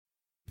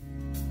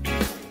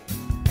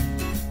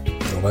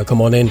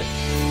Welcome on in.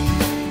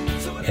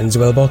 Ends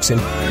Well Boxing,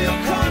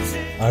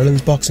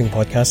 Ireland's boxing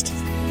podcast.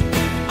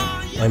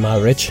 I'm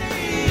Al Rich.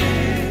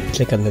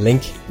 Click on the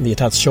link in the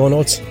attached show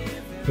notes.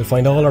 You'll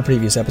find all our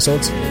previous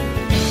episodes.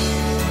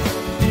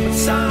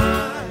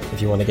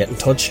 If you want to get in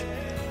touch,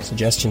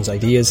 suggestions,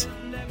 ideas,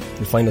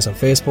 you'll find us on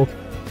Facebook,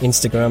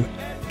 Instagram,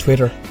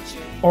 Twitter,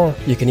 or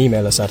you can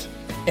email us at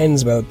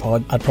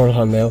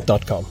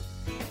endswellpod@protonmail.com.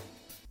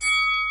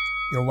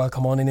 You're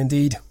welcome on in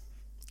indeed.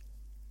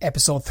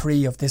 Episode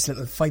 3 of this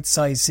little fight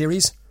size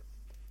series.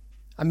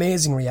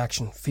 Amazing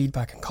reaction,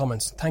 feedback and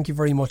comments. Thank you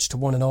very much to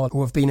one and all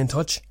who have been in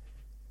touch.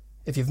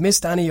 If you've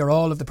missed any or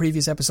all of the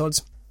previous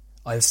episodes,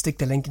 I'll stick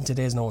the link in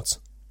today's notes.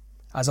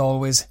 As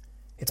always,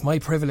 it's my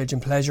privilege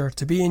and pleasure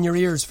to be in your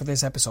ears for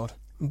this episode.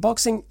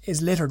 Boxing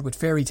is littered with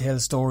fairy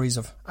tale stories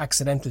of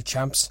accidental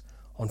champs,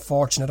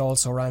 unfortunate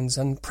also-rans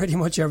and pretty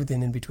much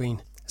everything in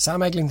between.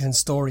 Sam Eglinton's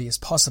story is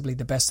possibly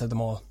the best of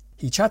them all.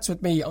 He chats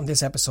with me on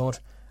this episode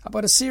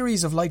about a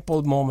series of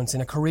lightbulb moments in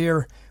a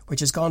career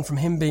which has gone from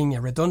him being a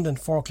redundant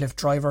forklift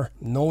driver,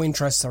 no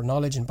interest or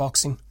knowledge in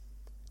boxing,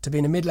 to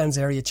being a Midlands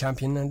area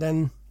champion and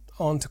then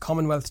on to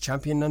Commonwealth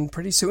champion, and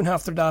pretty soon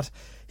after that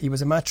he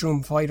was a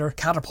matchroom fighter,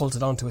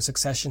 catapulted onto a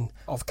succession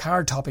of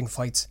card-topping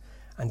fights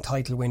and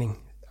title-winning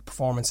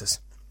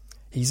performances.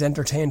 He's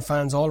entertained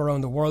fans all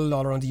around the world,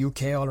 all around the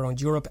UK, all around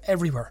Europe,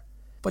 everywhere.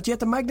 But yet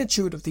the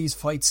magnitude of these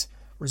fights'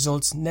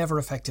 results never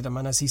affected him,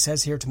 and as he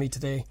says here to me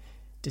today,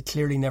 they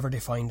clearly never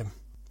defined him.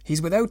 He's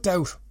without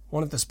doubt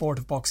one of the sport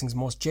of boxing's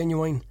most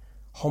genuine,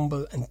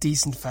 humble and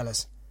decent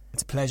fellas.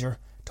 It's a pleasure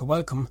to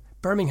welcome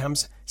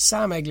Birmingham's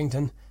Sam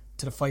Eglinton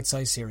to the Fight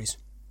Size series.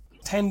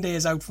 10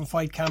 days out from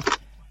fight camp.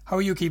 How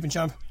are you keeping,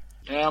 champ?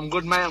 Yeah, I'm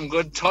good, mate. I'm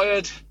good.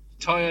 Tired,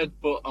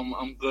 but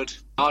I'm good.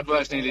 Hard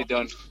work's nearly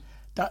done.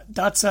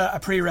 That's a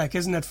prereq,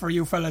 isn't it, for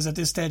you fellas at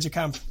this stage of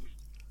camp?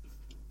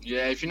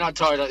 Yeah, if you're not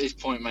tired at this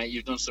point, mate,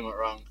 you've done something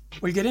wrong.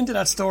 We'll get into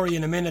that story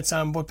in a minute,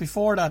 Sam, but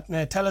before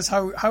that, tell us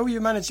how you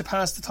managed to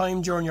pass the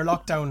time during your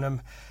lockdown.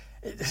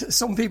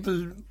 Some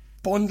people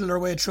bundle their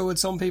way through it,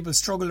 some people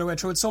struggle their way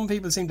through it, some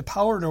people seem to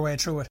power their way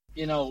through it.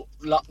 You know,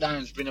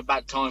 lockdown's been a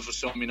bad time for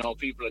some,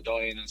 people are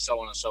dying and so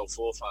on and so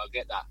forth, I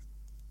get that.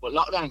 But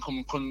lockdown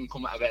couldn't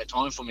come at a better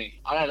time for me.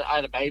 I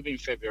had a baby in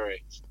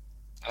February.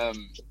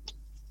 And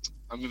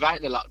without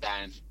the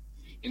lockdown,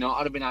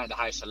 I'd have been out of the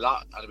house a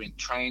lot. I'd have been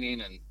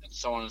training and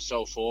so on and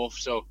so forth.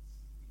 So,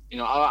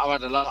 I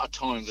had a lot of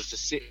time just to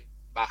sit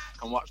back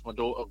and watch my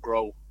daughter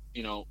grow,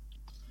 and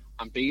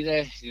be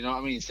there,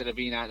 instead of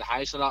being out of the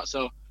house a lot.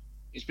 So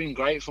it's been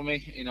great for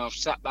me. I've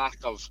sat back,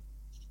 I've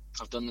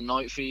done the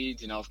night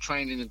feed, I've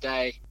trained in the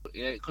day.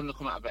 Yeah, it couldn't have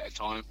come at a better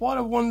time. What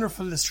a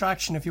wonderful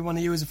distraction, if you want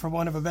to use it for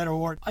want of a better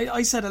word.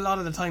 I said a lot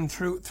of the time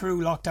through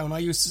lockdown,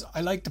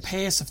 I like the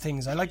pace of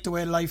things. I like the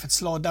way life had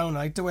slowed down. I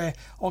like the way,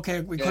 we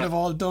could have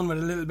all done with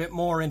a little bit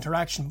more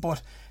interaction,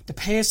 but the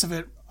pace of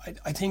it,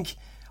 I think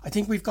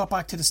we've got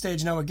back to the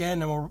stage now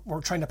again, and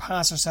we're trying to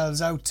pass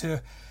ourselves out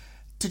to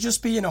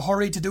just be in a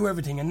hurry to do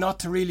everything and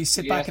not to really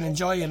sit back and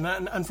enjoy it.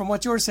 And from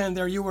what you're saying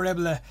there, you were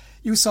able to,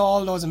 you saw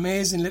all those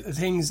amazing little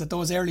things at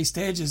those early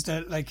stages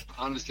that, like...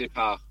 Honestly,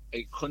 pal,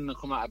 it couldn't have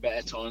come at a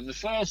better time. The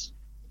first,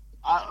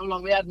 I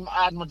had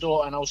my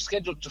daughter, and I was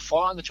scheduled to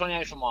fight on the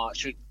 28th of March.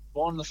 She was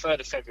born on the 3rd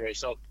of February.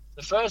 So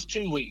the first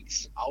 2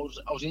 weeks, I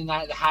was in and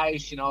out of the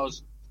house, I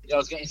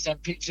was getting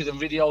sent pictures and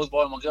videos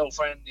by my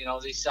girlfriend,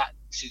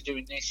 she's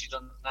doing this, she's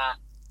done that.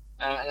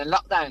 And then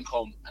lockdown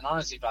come, and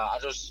honestly, pal, I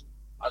just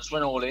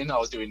went all in. I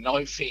was doing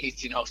night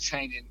feeds,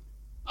 training.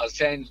 I was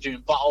training,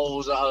 doing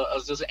battles. I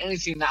was just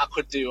anything that I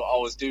could do, I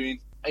was doing.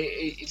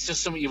 It's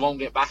just something you won't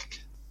get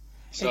back.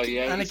 So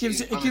it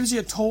gives you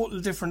a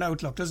total different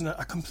outlook, doesn't it?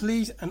 A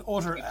complete and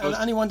utter. And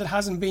anyone that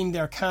hasn't been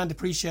there can't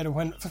appreciate it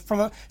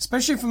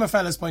especially from a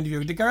fella's point of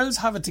view. The girls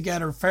have it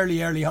together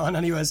fairly early on,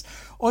 anyways.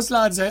 Us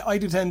lads, I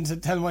do tend to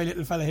tell my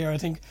little fella here, I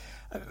think.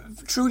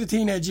 Through the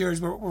teenage years,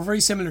 we're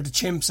very similar to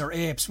chimps or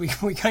apes. We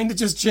kind of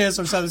just chase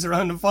ourselves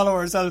around and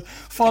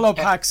follow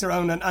packs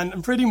around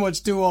and pretty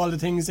much do all the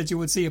things that you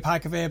would see a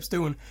pack of apes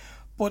doing.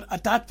 But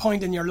at that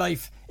point in your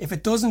life, if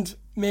it doesn't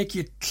make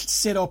you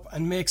sit up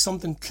and make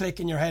something click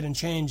in your head and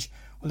change,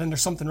 well, then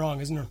there's something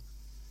wrong, isn't there?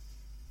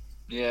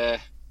 Yeah.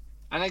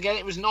 And again,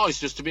 it was nice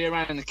just to be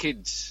around the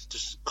kids,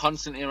 just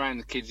constantly around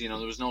the kids. There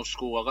was no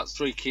school. I got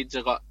 3 kids.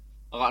 I got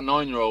a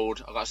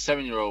 9-year-old, I got a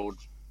 7-year-old,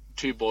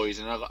 2 boys,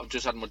 and I've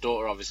just had my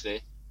daughter,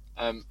 obviously.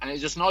 And it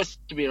was just nice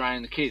to be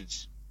around the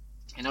kids,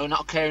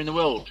 not caring the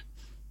world.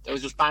 They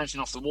was just bouncing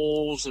off the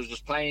walls, they was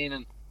just playing,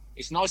 and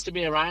it's nice to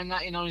be around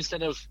that,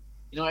 instead of,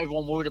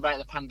 everyone worried about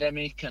the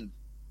pandemic. And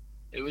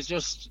it was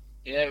just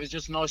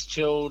nice,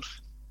 chilled.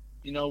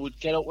 We'd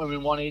get up when we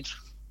wanted,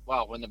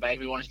 when the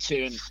baby wanted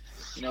to, and,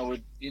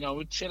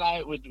 we'd chill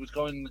out, we'd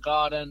go in the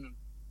garden.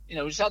 We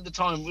just had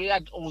we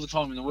had all the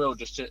time in the world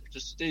just to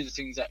do the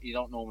things that you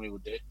don't normally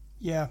would do.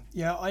 Yeah,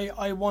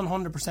 I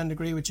 100%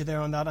 agree with you there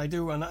on that. I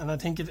do, and I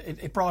think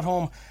it brought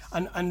home,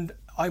 and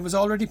I was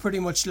already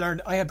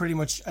I had pretty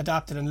much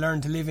adapted and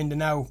learned to live in the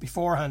now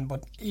beforehand,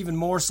 but even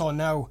more so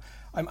now,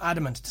 I'm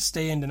adamant to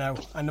stay in the now,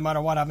 and no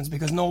matter what happens,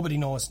 because nobody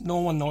knows. No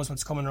one knows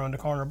what's coming around the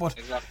corner. But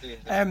Exactly.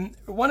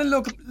 Want to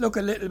look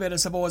a little bit, I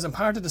suppose, and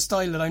part of the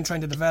style that I'm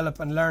trying to develop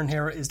and learn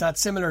here is that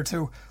similar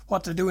to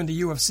what they do in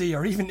the UFC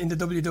or even in the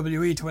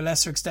WWE to a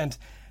lesser extent.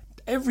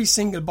 Every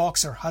single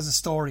boxer has a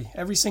story.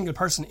 Every single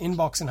person in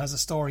boxing has a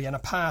story and a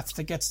path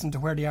that gets them to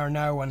where they are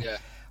now and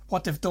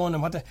what they've done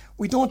and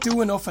we don't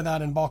do enough of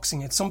that in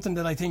boxing. It's something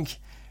that I think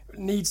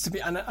needs to be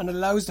and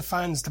allows the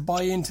fans to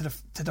buy into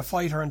the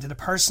fighter and to the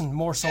person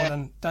more so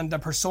than the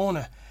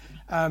persona.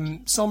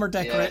 Some are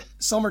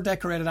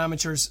decorated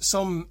amateurs.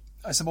 Some,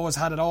 I suppose,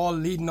 had it all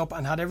leading up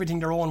and had everything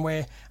their own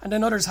way, and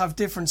then others have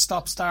different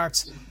stop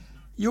starts.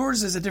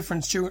 Yours is a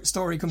different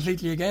story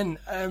completely again.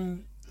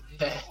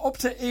 Up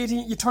to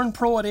 18, you turned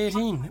pro at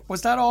 18.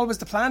 Was that always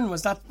the plan?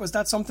 Was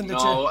that something that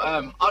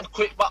No, I'd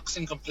quit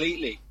boxing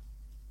completely.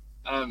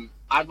 I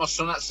had my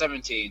son at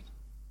 17.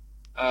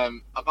 I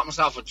got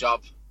myself a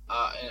job.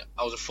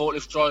 I was a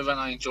forklift driver and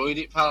I enjoyed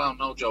it, pal. I'm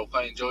no joke.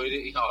 I enjoyed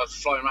it. I was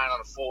flying around on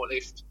a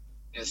forklift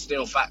in a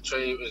steel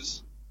factory. It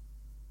was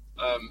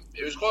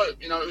quite,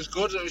 it was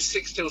good. It was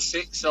 6 till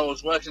 6, so I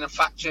was working in a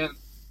factory. And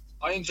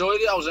I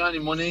enjoyed it. I was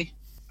earning money,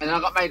 and then I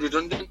got made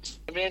redundant.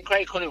 Me and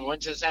Craig Cunningham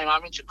went to the same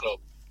amateur club.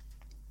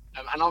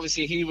 And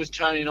obviously he was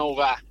turning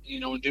over,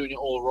 and doing it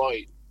all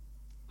right.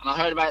 And I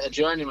heard about the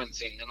journeyman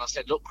thing, and I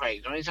said, look,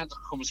 Craig, don't you have to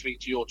come and speak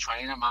to your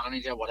trainer,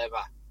 manager, whatever,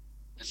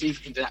 and see if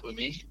you can do that with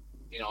me.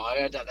 I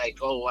heard that they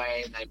go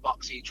away and they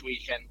box each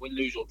weekend, win,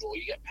 lose or draw,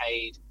 you get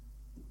paid.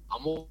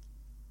 I'm all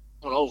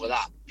over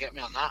that. Get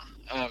me on that.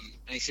 And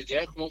he said,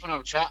 yeah, come up and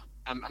have a chat.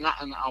 And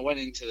I went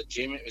into the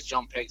gym. It was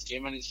John Pegg's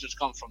gym, and it's just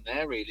gone from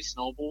there, really,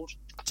 snowboard.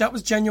 That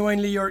was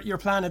genuinely your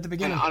plan at the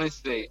beginning? And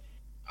honestly...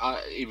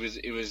 It was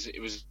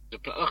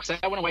like I said,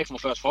 I went away from my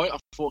first fight. I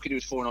thought I could do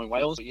it 4-9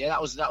 Wales. But yeah,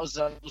 that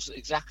was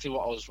exactly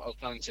what I was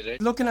planning to do.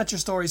 Looking at your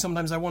story,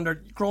 sometimes I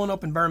wonder, growing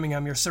up in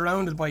Birmingham, you're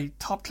surrounded by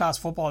top class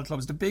football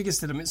clubs, the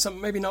biggest of them.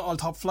 Some maybe not all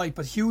top flight,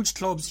 but huge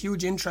clubs,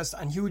 huge interest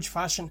and huge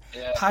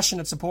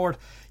passionate support.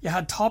 You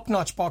had top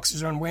notch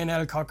boxers around Wayne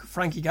Elcock,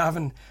 Frankie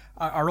Gavin,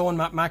 our own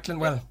Matt Macklin.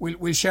 Well,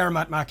 we'll share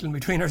Matt Macklin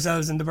between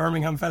ourselves and the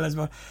Birmingham fellas,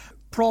 but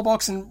pro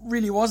boxing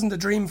really wasn't a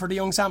dream for the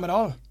young Sam at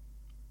all.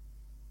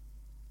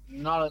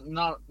 Not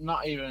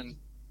even.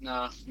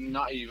 No,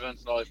 not even.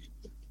 Like,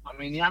 I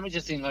mean, the amateur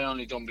thing I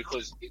only done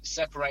because it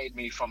separated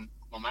me from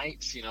my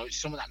mates.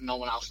 It's something that no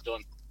one else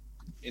done.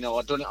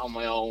 I'd done it on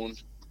my own,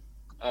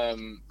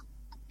 and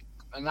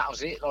that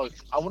was it. Like,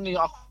 I wouldn't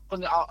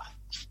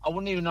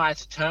even know how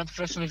to turn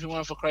professional if it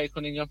weren't for Craig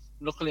Cunningham.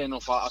 Luckily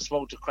enough, I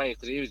spoke to Craig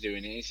because he was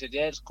doing it. He said,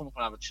 "Yeah, just come up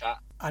and have a chat."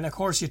 And of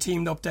course, you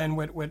teamed up then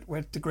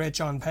with the great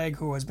John Pegg,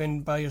 who has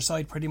been by your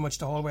side pretty much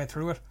the whole way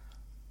through it.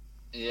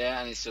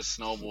 Yeah, and it's just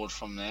snowboard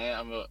from there.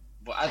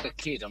 But as a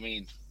kid, I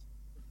mean,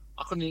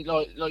 I couldn't,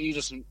 like you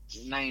just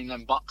named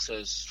them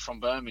boxers from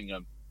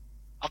Birmingham.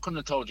 I couldn't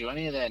have told you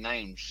any of their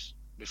names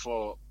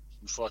before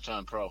I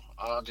turned pro.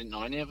 I didn't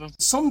know any of them.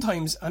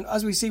 Sometimes, and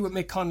as we see with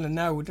Mick Conlon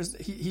now,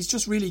 he's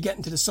just really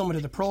getting to the summit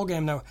of the pro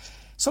game now.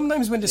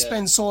 Sometimes when they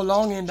spend so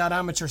long in that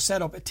amateur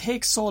setup, it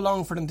takes so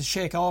long for them to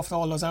shake off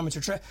all those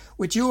amateur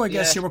With you, I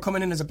guess you were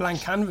coming in as a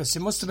blank canvas.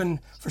 It must have been,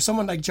 for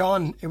someone like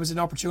John, it was an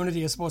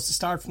opportunity, I suppose, to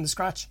start from the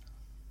scratch.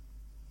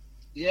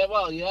 Yeah,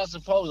 well, yeah, I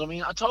suppose. I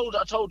mean, I told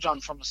John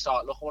from the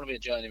start, look, I want to be a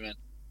journeyman.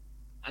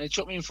 And he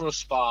took me in for a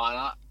spar.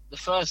 And the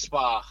first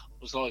spar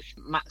was like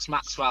Max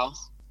Maxwell,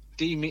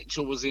 Dee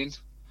Mitchell was in,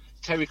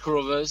 Terry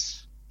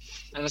Carruthers.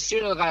 And as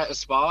soon as I got out of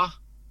spar,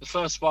 the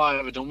first spar I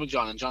ever done with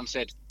John, and John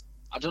said,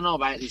 I don't know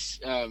about this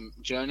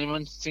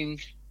journeyman thing.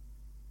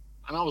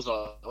 And I was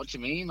like, what do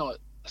you mean? Like,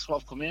 that's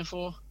what I've come here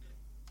for.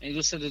 And he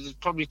just said, there's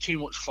probably too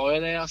much fire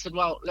there. I said,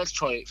 well, let's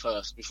try it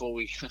first before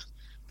we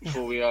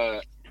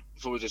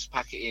just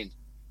pack it in.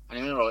 And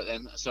he went, all right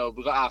then. So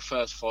we got our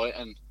first fight,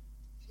 and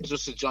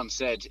just as John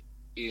said,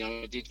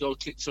 it did go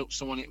tits up,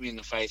 someone hit me in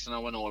the face, and I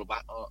went all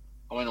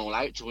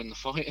out to win the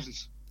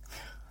fight.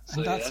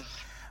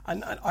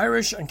 And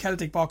Irish and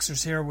Celtic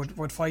boxers here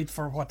would fight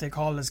for what they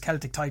call as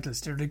Celtic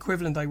titles. They're the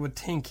equivalent, I would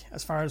think,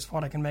 as far as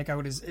what I can make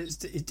out, is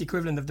the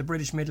equivalent of the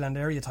British Midland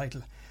area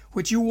title,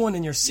 which you won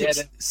in your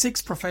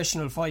sixth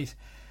professional fight.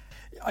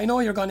 I know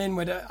you're gone in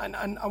with and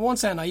I won't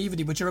say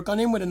naivety, but you're gone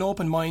in with an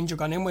open mind. You're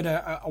gone in with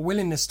a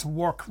willingness to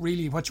work.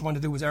 Really, what you want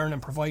to do is earn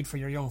and provide for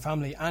your young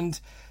family and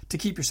to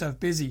keep yourself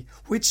busy.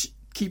 Which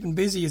keeping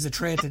busy is a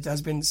trait that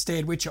has been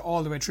stayed with you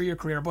all the way through your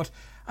career. But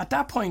at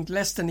that point,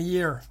 less than a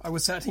year, I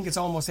would say, I think it's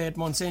almost 8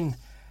 months in.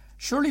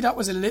 Surely that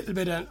was a little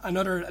bit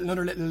another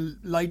little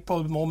light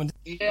bulb moment.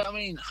 Yeah, I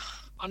mean,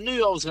 I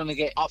knew I was going to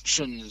get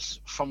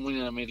options from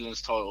winning a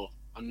Midlands title.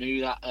 I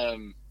knew that.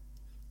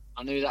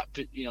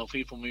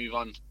 People move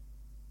on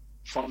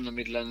from the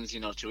Midlands,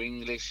 to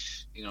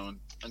English, and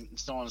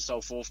so on and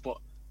so forth. But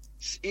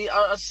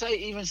I'd say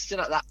even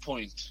still at that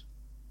point,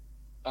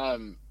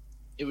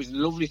 it was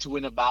lovely to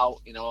win a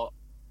bout.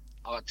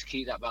 I had to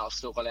keep that bout. I've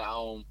still got it at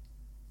home.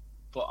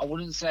 But I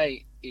wouldn't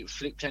say it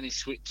flipped any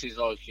switches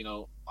like,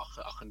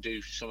 I can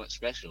do something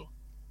special.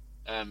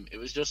 It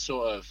was just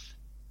sort of,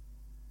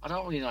 I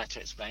don't really know how to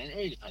explain it,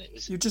 really, man. It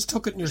was. You just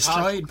took it in your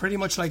stride, pretty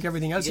much like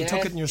everything else. You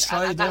took it in your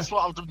stride. And that's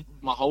what I've done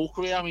my whole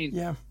career. I mean,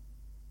 yeah.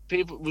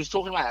 People was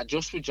talking about that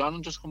just with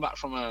John. Just come back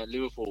from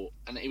Liverpool,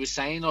 and he was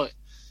saying like,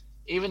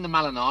 even the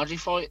Malignaggi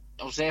fight,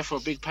 I was there for a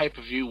big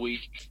pay-per-view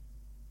week.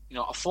 You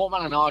know, I fought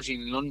Malignaggi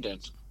in London,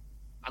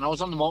 and I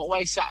was on the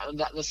motorway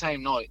the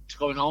same night to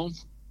going home.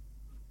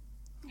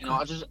 You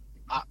know,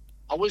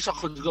 I wish I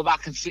could go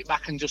back and sit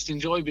back and just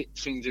enjoy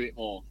things a bit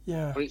more.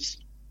 Yeah. But it's,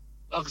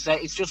 like I say,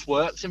 it's just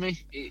work to me.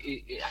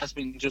 It has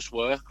been just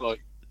work.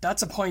 Like,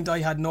 that's a point I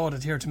had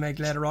noted here to make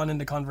later on in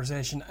the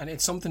conversation, and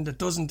it's something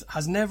that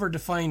has never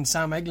defined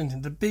Sam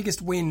Eglinton. The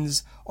biggest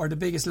wins or the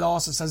biggest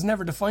losses has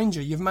never defined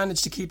you. You've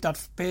managed to keep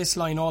that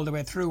baseline all the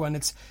way through, and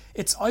it's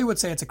I would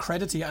say it's a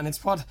credit to you, and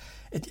it's what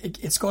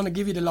it's going to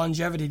give you the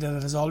longevity that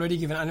it has already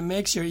given, and it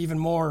makes you even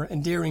more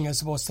endearing, I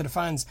suppose, to the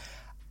fans,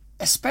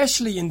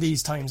 especially in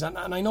these times. And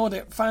I know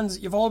that fans,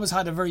 you've always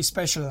had a very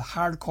special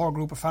hardcore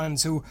group of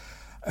fans who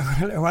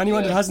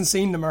anyone that hasn't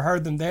seen them or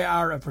heard them, they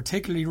are a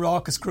particularly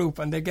raucous group,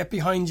 and they get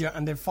behind you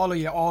and they follow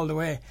you all the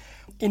way.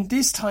 In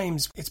these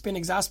times, it's been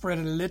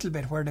exasperated a little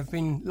bit, where they've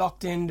been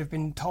locked in, they've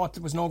been taught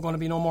there was going to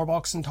be no more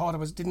boxing,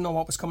 didn't know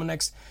what was coming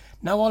next.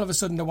 Now all of a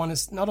sudden they want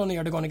to, not only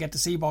are they going to get to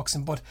see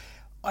boxing, but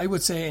I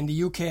would say in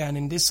the UK and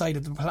in this side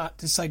of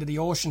the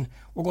ocean,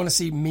 we're going to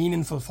see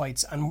meaningful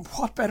fights. And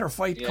what better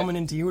fight coming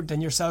into you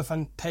than yourself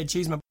and Ted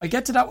Cheeseman? I'll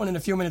get to that one in a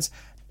few minutes.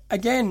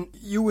 Again,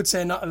 you would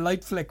say not a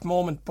light flick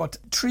moment, but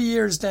 3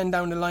 years then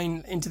down the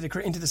line into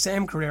the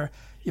same career,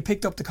 you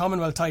picked up the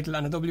Commonwealth title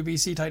and a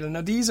WBC title. Now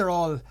these are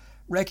all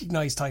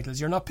recognised titles.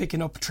 You're not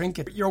picking up a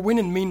trinket. You're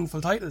winning meaningful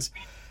titles.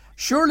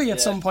 Surely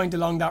at some point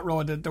along that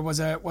road, was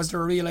there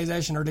a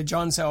realisation, or did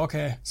John say,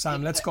 "Okay,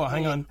 Sam, let's go.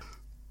 Hang on"?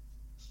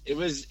 It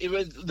was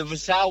the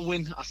Vassal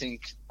win. I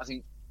think.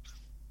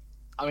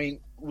 I mean,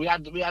 we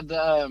had like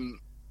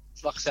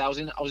I said, I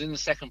was in the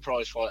second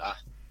prize fighter.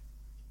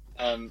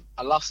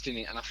 I lost in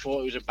it, and I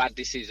thought it was a bad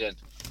decision.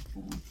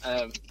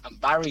 And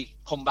Barry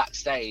come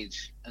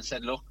backstage and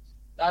said, "Look,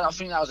 I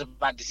think that was a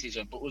bad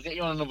decision, but we'll get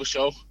you on another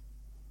show."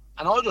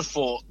 And I just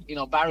thought, you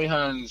know, Barry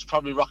Hearn's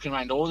probably rocking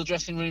around all the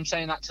dressing rooms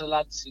saying that to the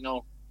lads, you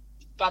know,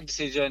 bad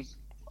decision.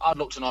 I'd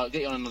look tonight,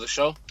 get you on another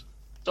show.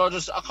 So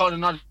I kind of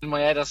nodded in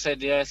my head. I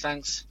said, "Yeah,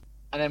 thanks."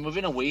 And then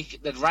within a week,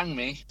 they'd rang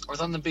me. I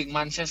was on the big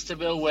Manchester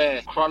bill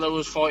where Crowler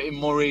was fighting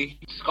Murray,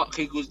 Scott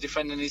King was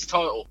defending his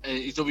title,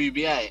 his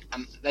WBA,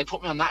 and they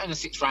put me on that in a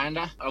 6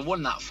 rounder. I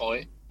won that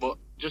fight, but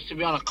just to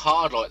be on a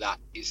card like that,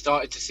 it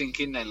started to sink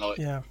in then. Like,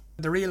 yeah,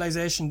 the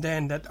realisation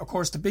then that, of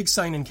course, the big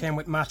signing came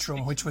with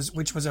Matchroom, which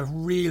was a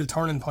real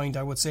turning point,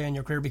 I would say, in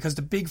your career, because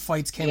the big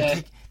fights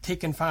came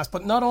thick and fast.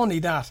 But not only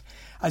that,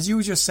 as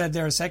you just said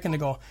there a second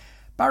ago,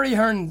 Barry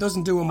Hearn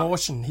doesn't do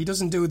emotion. He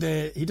doesn't do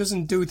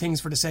things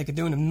for the sake of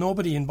doing them.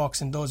 Nobody in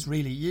boxing does,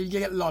 really. You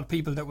get a lot of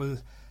people that will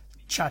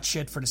chat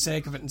shit for the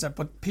sake of it and stuff,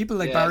 but people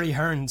like Barry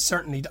Hearn,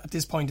 certainly at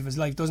this point of his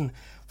life, doesn't.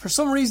 For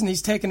some reason,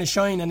 he's taken a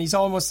shine, and he's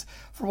almost,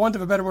 for want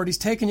of a better word, he's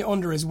taken you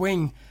under his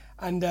wing,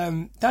 and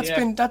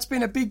that's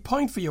been a big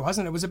point for you,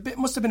 hasn't it?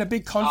 Must have been a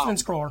big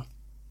confidence grower.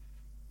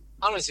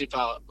 Honestly,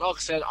 pal, like I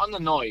said, on the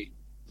night,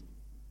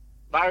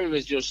 Barry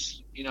was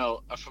just, you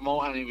know, a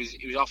promoter, and he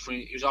was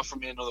offering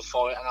me another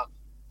fight, and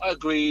I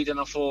agreed, and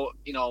I thought,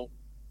 you know,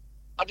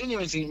 I didn't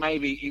even think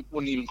maybe he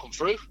wouldn't even come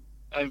through.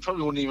 He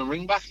probably wouldn't even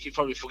ring back. He'd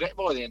probably forget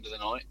by the end of the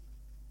night.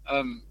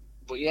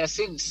 But yeah,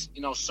 since,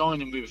 you know,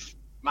 signing with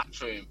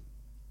Matchroom,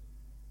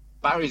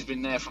 Barry's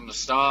been there from the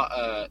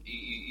start.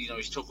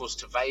 He's took us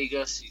to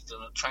Vegas. He's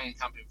done a training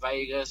camp in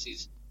Vegas.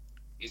 He's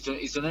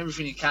done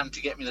everything he can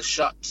to get me the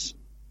shots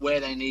where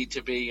they need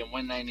to be and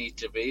when they need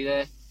to be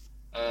there.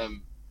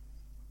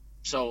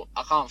 So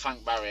I can't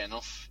thank Barry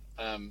enough.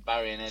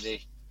 Barry and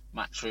Eddie,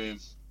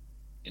 Matchroom.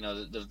 You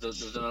know, they've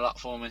done a lot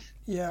for me.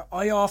 Yeah,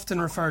 I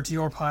often refer to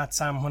your path,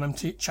 Sam, when I'm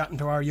chatting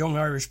to our young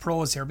Irish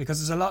pros here, because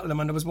there's a lot of them,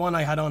 and there was one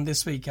I had on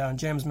this week,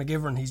 James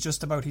McGivern.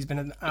 He's been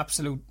an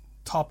absolute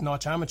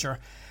top-notch amateur.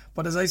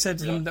 But as I said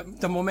to them,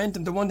 the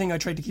momentum, the one thing I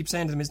try to keep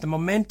saying to them is the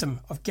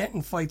momentum of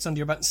getting fights under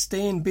your belt,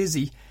 staying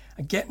busy,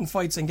 and getting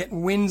fights and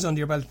getting wins under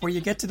your belt, where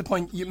you get to the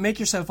point, you make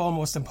yourself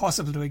almost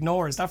impossible to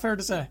ignore. Is that fair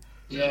to say?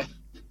 Yeah.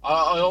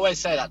 I always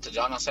say that to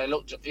John. I say,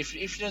 look,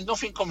 if there's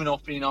nothing coming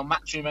up, you know,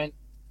 Matchroom ain't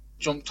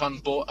jumped on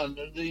board and,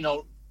 you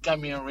know, gave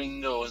me a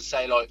ring or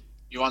say, like,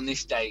 you're on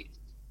this date.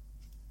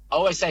 I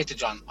always say to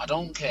John, I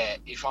don't care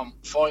if I'm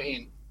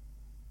fighting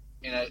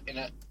in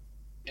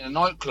a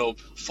nightclub,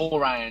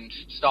 4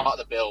 rounds, start of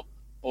the bill,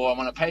 or I'm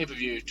on a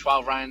pay-per-view,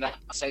 12 rounder.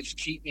 I say, just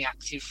keep me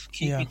active,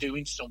 keep me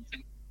doing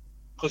something.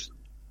 Because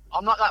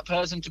I'm not that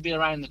person to be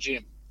around the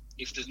gym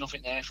if there's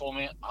nothing there for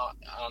me.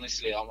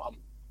 Honestly,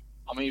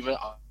 I'm either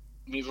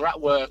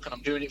at work and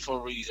I'm doing it for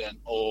a reason,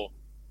 or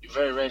you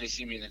very rarely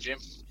see me in the gym.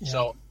 Yeah.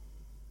 So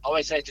I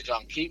always say to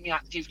John, keep me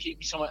active, keep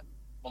me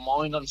my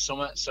mind on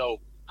something. So,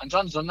 and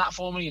John's done that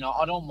for me. You know,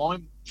 I don't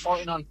mind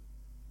fighting on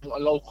a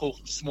local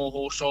small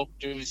horse show,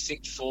 doing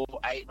 6, 4,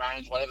 8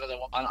 rounds, whatever they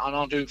want, and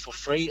I'll do it for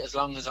free as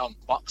long as I'm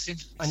boxing.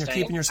 And you're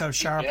keeping yourself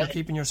sharp, you're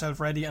keeping yourself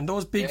ready. And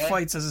those big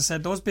fights, as I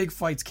said, those big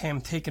fights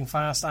came thick and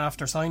fast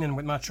after signing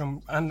with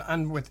Matchroom,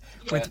 and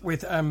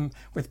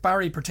with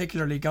Barry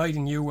particularly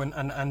guiding you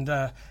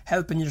and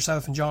helping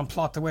yourself and John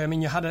plot the way. I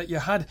mean, you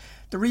had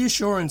the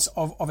reassurance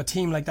of a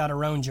team like that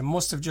around you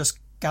must have just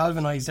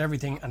galvanised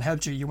everything and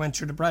helped you. You went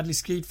through the Bradley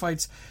Skeet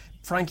fights,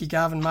 Frankie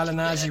Gavin,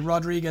 Malignaggi,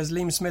 Rodriguez,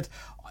 Liam Smith.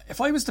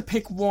 If I was to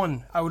pick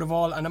one out of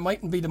all, and it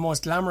mightn't be the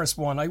most glamorous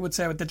one, I would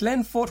say the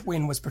Glenn Foot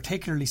win was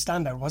particularly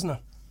standout, wasn't it?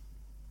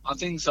 I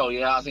think so,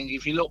 yeah. I think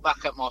if you look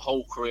back at my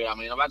whole career, I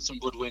mean, I've had some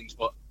good wins,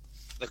 but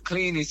the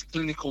cleanest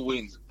clinical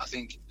win, I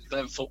think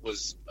Glenn Foot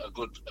was a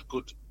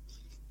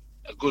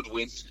good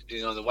win.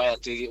 You know, the way I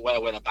did it, the way I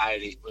went about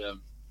it.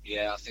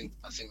 I think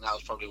that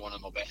was probably one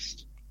of my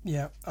best.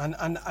 Yeah, and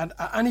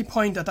at any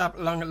point at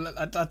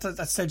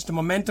that stage, the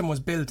momentum was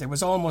built. It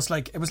was almost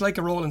like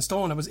a rolling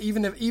stone. It was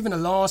even a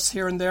loss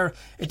here and there,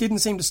 it didn't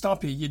seem to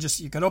stop you.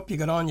 You got up, you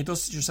got on, you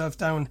dusted yourself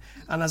down.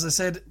 And as I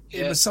said,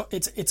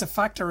 it's a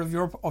factor of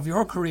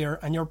your career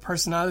and your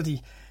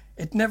personality.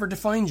 It never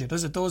defined you,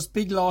 does it? Those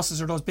big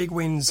losses or those big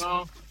wins,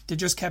 they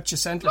just kept you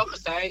centred. Like I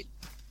say,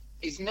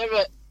 it's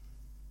never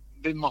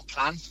been my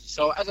plan.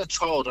 So as a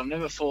child, I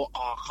never thought,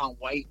 I can't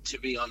wait to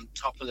be on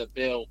top of the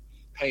bill.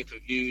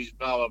 Pay-per-views,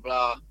 blah blah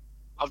blah.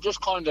 I've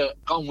just kind of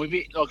gone with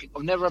it. Like,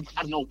 I've never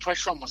had no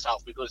pressure on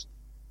myself because,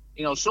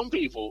 you know, some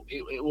people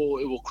it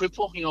will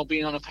cripple. You know,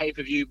 being on a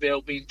pay-per-view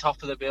bill, being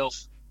top of the bill,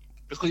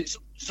 because it's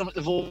something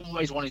they've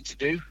always wanted to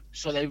do.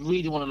 So they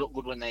really want to look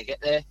good when they get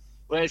there.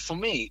 Whereas for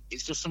me,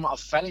 it's just something I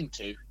fell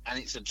into, and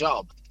it's a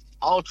job.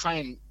 I'll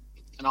train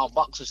and I'll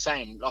box the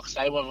same. Like I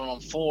say, whether I'm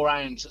on 4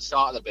 rounds at the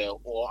start of the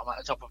bill or I'm at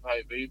the top of a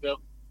pay-per-view bill,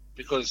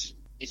 because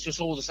it's just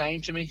all the same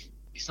to me.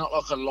 It's not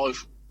like a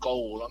life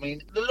goal. I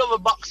mean, the love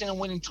of boxing and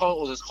winning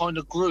titles has kind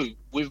of grew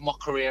with my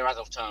career as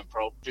I've turned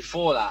pro.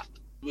 Before that,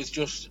 it was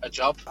just a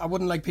job. I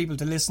wouldn't like people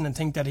to listen and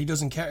think that he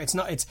doesn't care. It's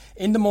not. It's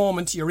in the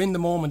moment. You're in the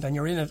moment and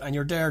you're in it and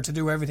you're there to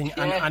do everything.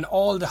 Yeah. And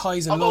all the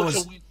highs and lows.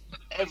 Also win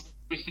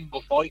every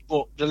single fight,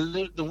 but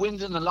the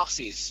wins and the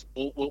losses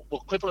will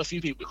cripple a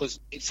few people because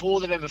it's all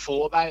they've ever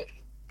thought about.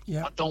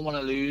 Yeah. I don't want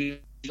to lose.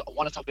 I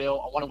want a top bill.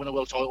 I want to win a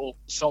world title,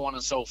 so on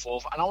and so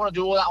forth. And I want to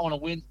do all that. I want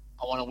to win.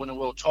 I want to win a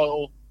world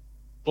title,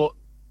 but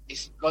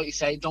it's like you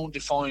say, don't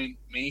define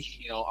me.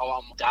 You know,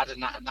 I'm dad,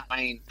 and that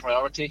main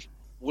priority.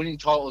 Winning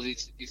titles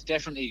is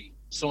definitely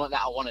something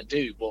that I want to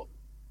do, but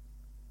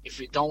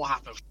if it don't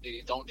happen,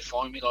 it don't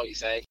define me, like you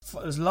say.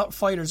 There's a lot of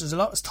fighters, there's a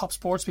lot of top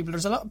sports people,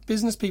 there's a lot of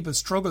business people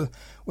struggle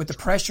with the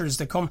pressures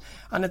that come,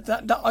 and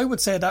that I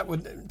would say that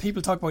would,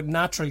 people talk about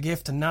natural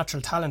gift and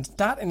natural talent,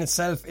 that in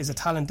itself is a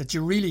talent that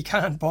you really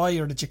can't buy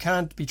or that you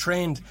can't be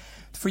trained.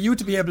 For you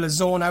to be able to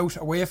zone out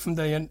away from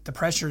the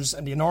pressures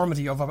and the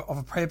enormity of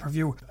a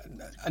pay-per-view,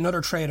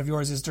 another trait of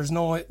yours is there's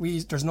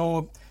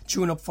no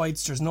tune-up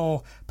fights, there's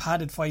no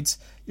padded fights.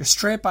 You're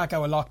straight back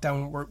out of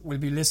lockdown. We'll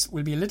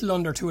be a little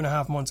under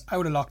 2.5 months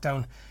out of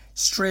lockdown,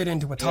 straight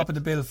into a top of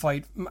the bill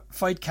fight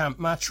camp,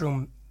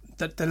 Matchroom.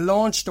 The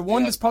launch, the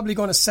one that's probably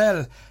going to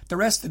sell the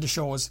rest of the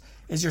shows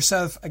is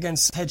yourself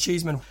against Ted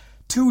Cheeseman.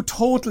 2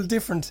 total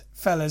different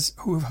fellas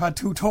who have had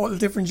 2 total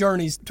different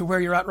journeys to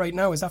where you're at right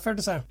now. Is that fair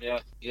to say?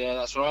 Yeah,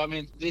 that's right. I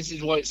mean, this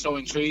is why it's so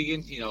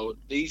intriguing. You know,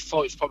 these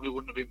fights probably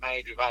wouldn't have been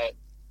made without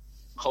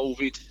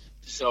COVID.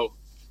 So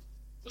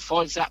the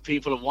fights that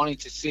people have wanted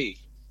to see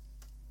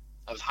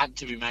have had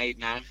to be made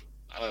now.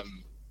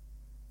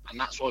 And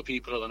that's why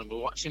people are going to be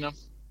watching them.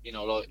 You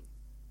know, like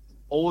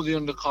all the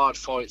undercard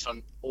fights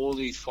on all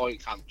these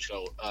fight camp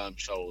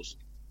shows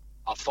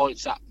are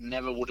fights that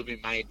never would have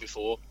been made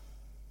before.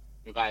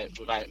 Without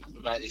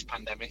this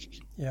pandemic.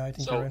 Yeah, I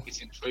think so. Right.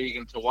 It's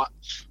intriguing to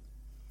watch.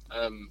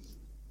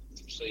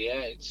 So yeah,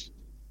 it's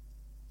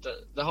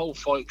the whole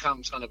fight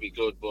camp's going to be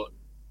good, but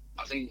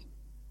I think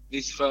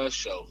this first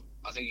show,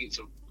 I think it's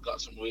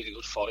got some really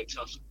good fights.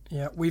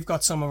 Yeah, we've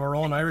got some of our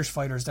own Irish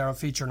fighters there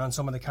featuring on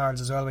some of the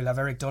cards as well. We'll have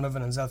Eric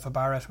Donovan and Zelfa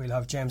Barrett. We'll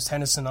have James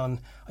Tennyson on.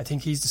 I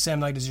think he's the same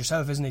night as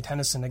yourself, isn't he?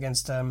 Tennyson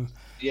against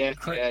he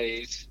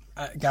is.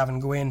 Gavin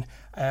Gwynn.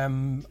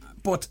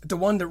 But the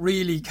one that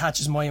really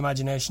catches my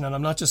imagination, and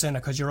I'm not just saying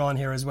it because you're on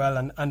here as well,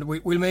 and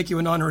we'll make you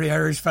an honorary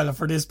Irish fella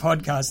for this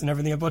podcast and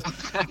everything, but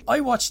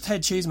I watched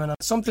Ted Cheeseman, and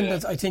something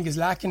that I think is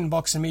lacking in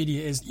boxing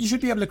media is you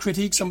should be able to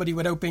critique somebody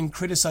without being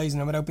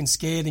criticising and without being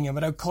scathing and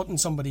without cutting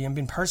somebody and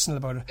being personal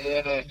about it.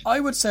 Yeah. I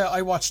would say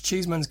I watched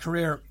Cheeseman's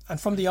career, and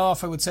from the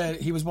off I would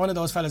say he was one of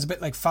those fellas, a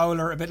bit like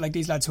Fowler, a bit like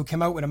these lads who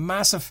came out with a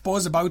massive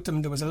buzz about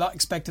them. There was a lot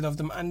expected of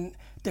them, and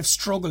they've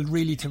struggled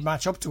really to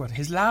match up to it.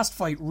 His last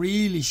fight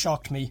really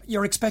shocked me.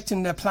 You're expecting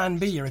a plan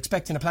B, you're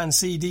expecting a plan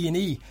C, D and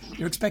E,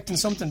 you're expecting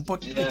something,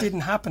 but it didn't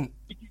happen.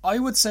 I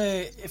would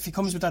say if he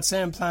comes with that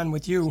same plan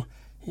with you,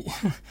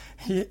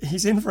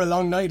 he's in for a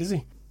long night, is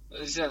he?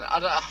 Listen,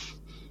 I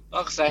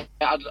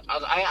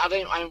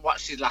haven't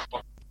watched his last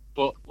one,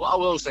 but what I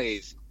will say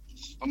is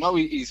I know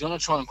he's going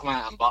to try and come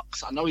out and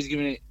box. I know he's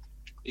giving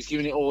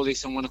it all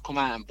this and want to come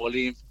out and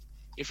bully him.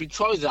 If he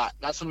tries that,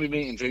 that's going to be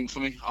meat and drink for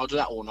me. I'll do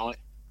that all night.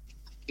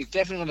 he's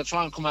definitely going to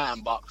try and come out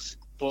and box.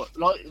 But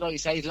like you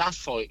say, his last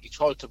fight, he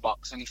tried to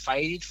box and he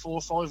faded 4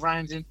 or 5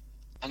 rounds in,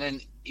 and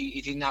then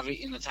he didn't have it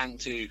in the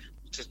tank to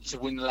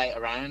win the later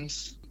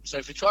rounds. So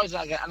if he tries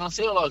that again, and I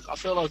feel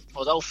like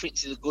although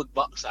Fitz is a good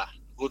boxer,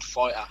 good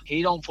fighter,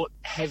 he don't put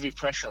heavy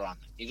pressure on.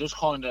 He just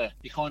kind of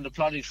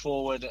plodded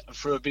forward and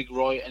threw a big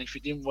right, and if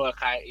it didn't work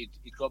out, he'd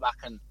go back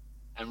and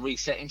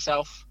reset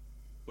himself.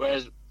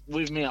 Whereas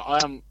with me,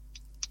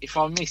 if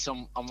I miss,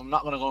 I'm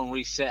not going to go and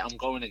reset. I'm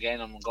going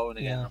again. I'm going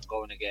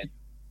again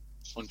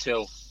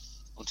until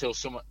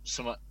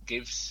something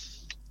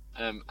gives.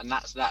 And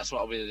that's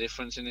what'll be the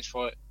difference in this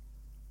fight.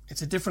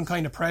 It's a different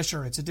kind of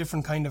pressure. It's a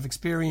different kind of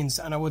experience,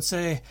 and I would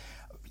say,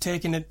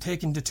 taking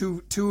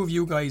the two of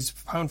you guys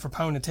pound for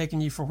pound and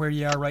taking you for where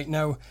you are right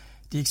now,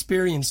 the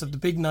experience of the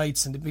big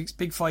nights and the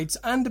big fights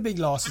and the big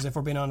losses, if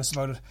we're being honest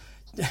about it,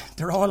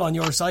 they're all on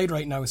your side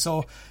right now.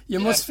 So you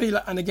must feel,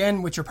 and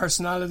again with your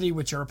personality,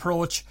 with your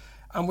approach,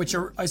 and with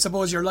your, I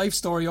suppose, your life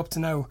story up to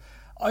now,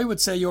 I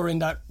would say you're in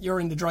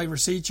the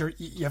driver's seat.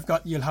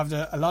 You'll have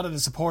a lot of the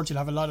support. You'll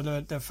have a lot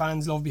of the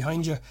fans' love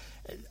behind you.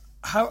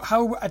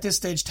 How at this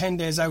stage, 10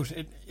 days out,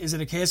 is it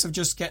a case of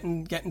just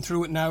getting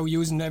through it now,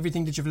 using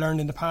everything that you've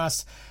learned in the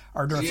past,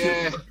 or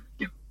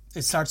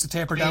it starts to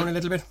taper down a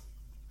little bit?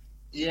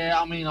 Yeah,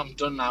 I mean, I'm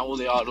done now. All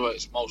the hard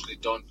work's mostly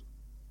done.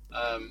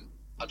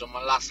 I've done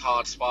my last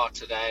hard spar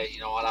today. You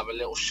know, I'll have a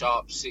little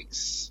sharp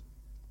 6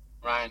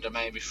 rounder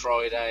maybe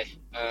Friday.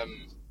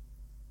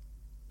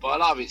 But a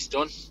lot of it's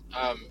done.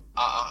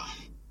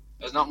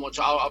 There's not much.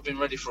 I've been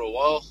ready for a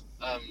while.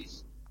 But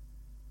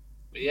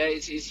yeah,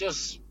 it's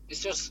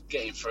just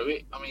getting through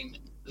it. I mean,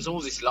 there's all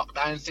this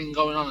lockdown thing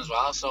going on as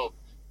well. So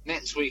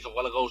next week I've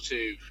got to go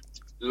to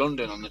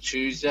London on the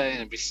Tuesday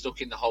and be stuck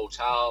in the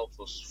hotel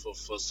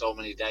for so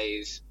many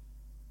days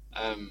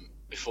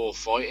before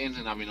fighting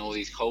and having all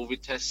these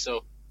COVID tests.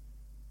 So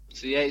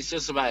yeah, it's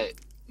just about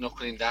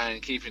knuckling down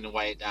and keeping the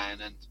weight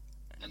down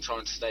and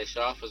trying to stay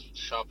sharp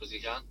as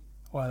you can.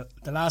 Well,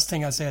 the last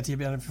thing I'll say to you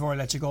before I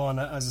let you go on,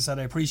 as I said,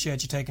 I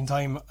appreciate you taking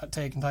time out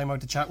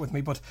to chat with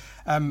me. But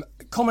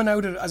coming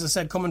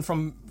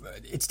from,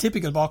 it's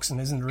typical boxing,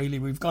 isn't it? Really,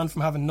 we've gone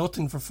from having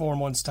nothing for 4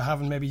 months to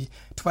having maybe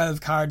 12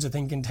 cards, I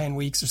think, in 10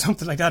 weeks or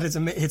something like that.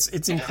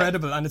 It's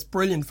incredible and it's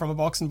brilliant from a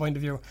boxing point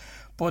of view.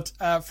 But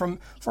from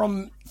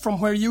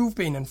where you've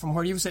been and from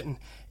where you're sitting,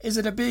 is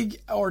it a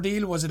big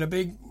ordeal? Was it a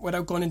big,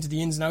 without going into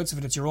the ins and outs of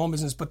it, it's your own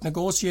business, but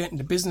negotiating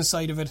the business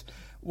side of it,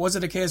 was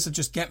it a case of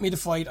just get me the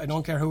fight, I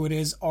don't care who it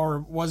is, or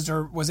was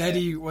there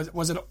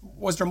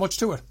much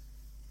to it?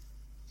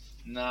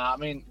 Nah, I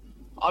mean,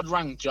 I'd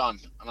rang John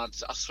and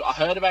I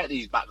heard about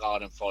these back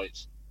garden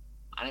fights,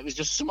 and it was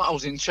just something I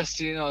was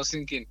interested in. I was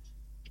thinking,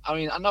 I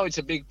mean, I know it's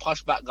a big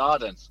posh back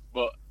garden,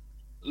 but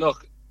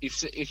look,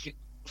 if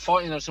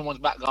fighting in someone's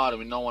back garden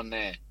with no one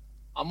there,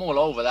 I'm all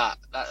over that.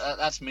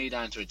 That's me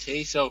down to a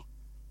T. So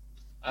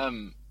I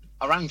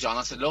rang John.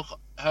 I said, look,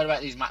 I heard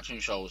about these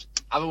matchroom shows.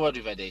 Have a word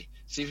with Eddie.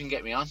 See if you can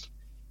get me on.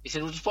 He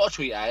said, well, just put a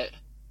tweet out.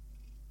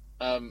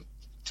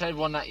 Tell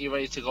everyone that you're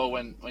ready to go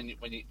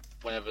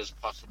whenever's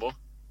possible.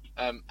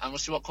 And we'll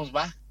see what comes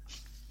back.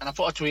 And I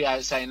put a tweet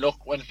out saying,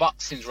 look, when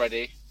boxing's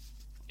ready,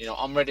 you know,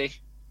 I'm ready.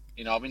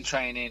 You know, I've been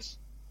training,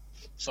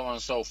 so on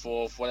and so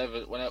forth.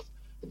 Whenever,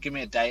 give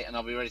me a date and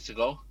I'll be ready to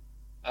go.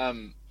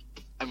 And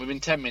within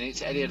 10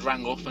 minutes, Eddie had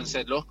rang up and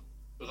said, look,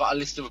 we've got a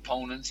list of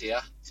opponents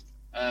here.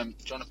 Do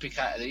you want to pick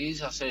out of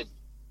these? I said,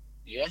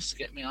 yes,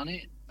 get me on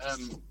it.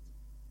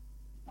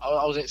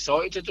 I was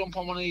excited to jump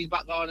on one of these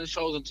back garden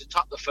shows, and to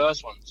top the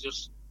first one,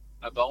 just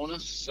a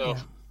bonus. So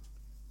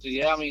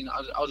I mean,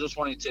 I just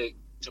wanted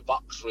to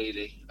box,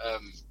 really.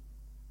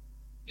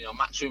 You know,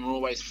 Matchroom are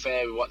always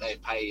fair with what they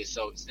pay you,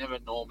 so it's never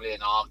normally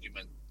an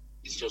argument.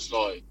 It's just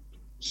like,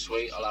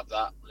 sweet, I'll have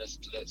that.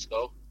 Let's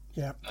go.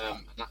 Yeah.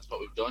 And that's what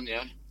we've done.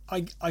 Yeah.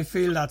 I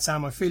feel that,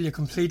 Sam. I feel you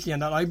completely,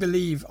 and that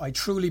I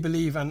truly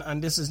believe,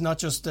 and this is not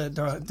just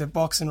the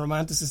boxing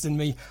romanticist in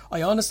me.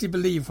 I honestly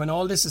believe when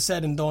all this is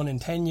said and done in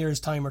 10 years'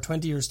 time or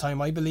 20 years' time,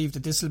 I believe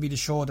that this will be the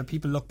show that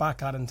people look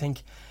back at and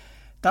think,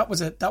 that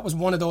was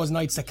one of those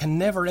nights that can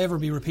never ever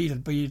be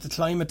repeated by the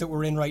climate that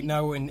we're in right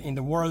now in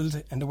the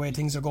world and the way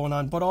things are going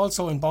on, but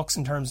also in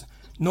boxing terms.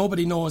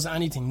 Nobody knows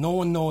anything. No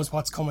one knows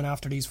what's coming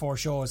after these 4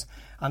 shows,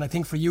 and I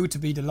think for you to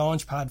be the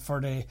launch pad for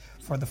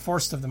the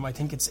first of them, I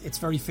think it's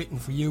very fitting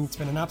for you. It's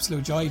been an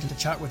absolute joy to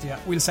chat with you.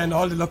 We'll send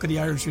all the luck of the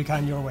Irish we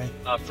can your way.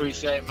 I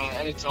appreciate it, man.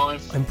 Anytime.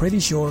 I'm pretty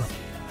sure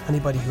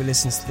anybody who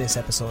listens to this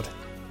episode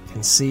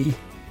can see,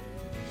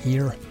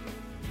 hear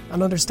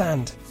and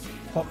understand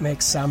what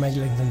makes Sam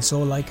Eglinton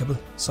so likeable,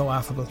 so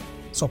affable,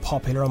 so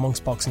popular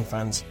amongst boxing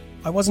fans.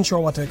 I wasn't sure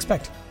what to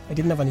expect. I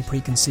didn't have any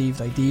preconceived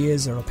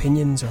ideas or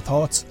opinions or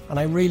thoughts, and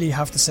I really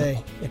have to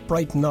say, it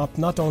brightened up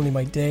not only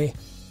my day,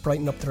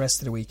 brightened up the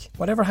rest of the week.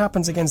 Whatever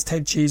happens against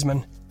Ted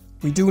Cheeseman,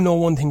 we do know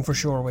one thing for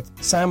sure.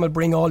 With Sam will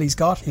bring all he's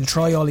got, he'll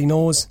try all he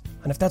knows,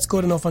 and if that's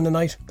good enough on the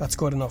night, that's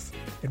good enough.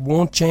 It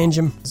won't change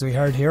him, as we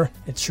heard here,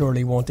 it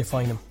surely won't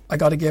define him. I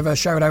got to give a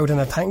shout out and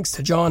a thanks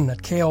to John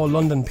at KO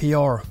London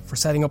PR for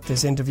setting up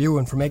this interview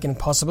and for making it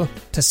possible,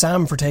 to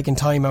Sam for taking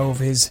time out of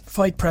his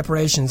fight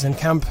preparations and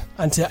camp,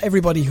 and to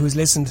everybody who's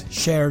listened,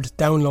 shared,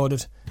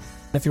 downloaded.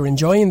 If you're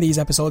enjoying these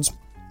episodes,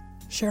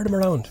 share them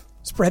around,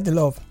 spread the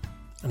love,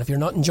 and if you're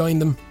not enjoying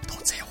them,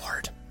 don't say a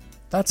word.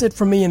 That's it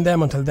from me and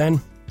them until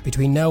then.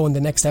 Between now and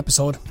the next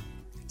episode,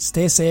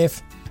 stay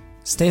safe,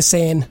 stay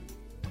sane,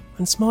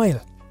 and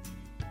smile.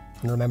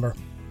 And remember,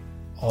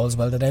 all's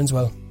well that ends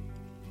well.